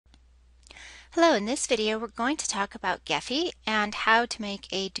Hello, in this video we're going to talk about Gephi and how to make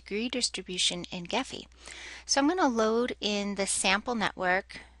a degree distribution in Gephi. So I'm going to load in the sample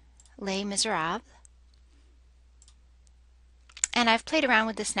network Les Miserables, and I've played around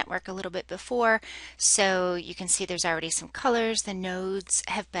with this network a little bit before, so you can see there's already some colors. The nodes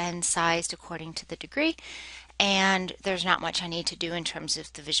have been sized according to the degree, and there's not much I need to do in terms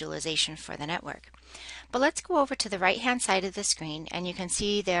of the visualization for the network. But let's go over to the right hand side of the screen, and you can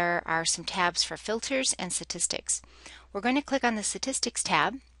see there are some tabs for filters and statistics. We're going to click on the statistics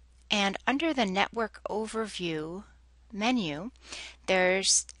tab, and under the network overview menu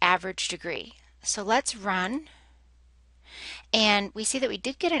there's average degree. So let's run, and we see that we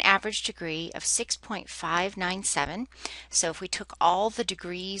did get an average degree of 6.597. So if we took all the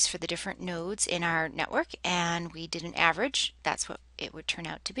degrees for the different nodes in our network and we did an average, that's what it would turn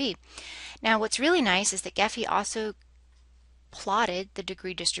out to be. Now what's really nice is that Gephi also plotted the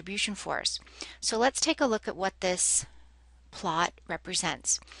degree distribution for us. So let's take a look at what this plot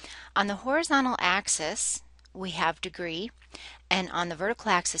represents. On the horizontal axis we have degree, and on the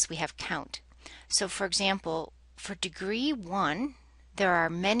vertical axis we have count. So for example, for degree 1, there are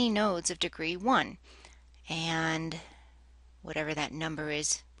many nodes of degree 1, and whatever that number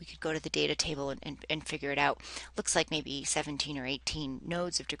is, we could go to the data table and figure it out. Looks like maybe 17 or 18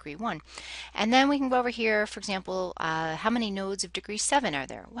 nodes of degree 1. And then we can go over here, for example, how many nodes of degree 7 are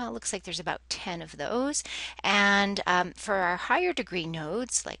there? Well, it looks like there's about 10 of those. And for our higher degree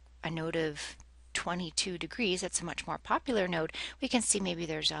nodes, like a node of 22 degrees, that's a much more popular node, we can see maybe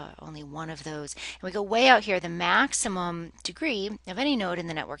there's only one of those. And we go way out here, the maximum degree of any node in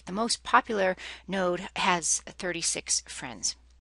the network, the most popular node has 36 friends.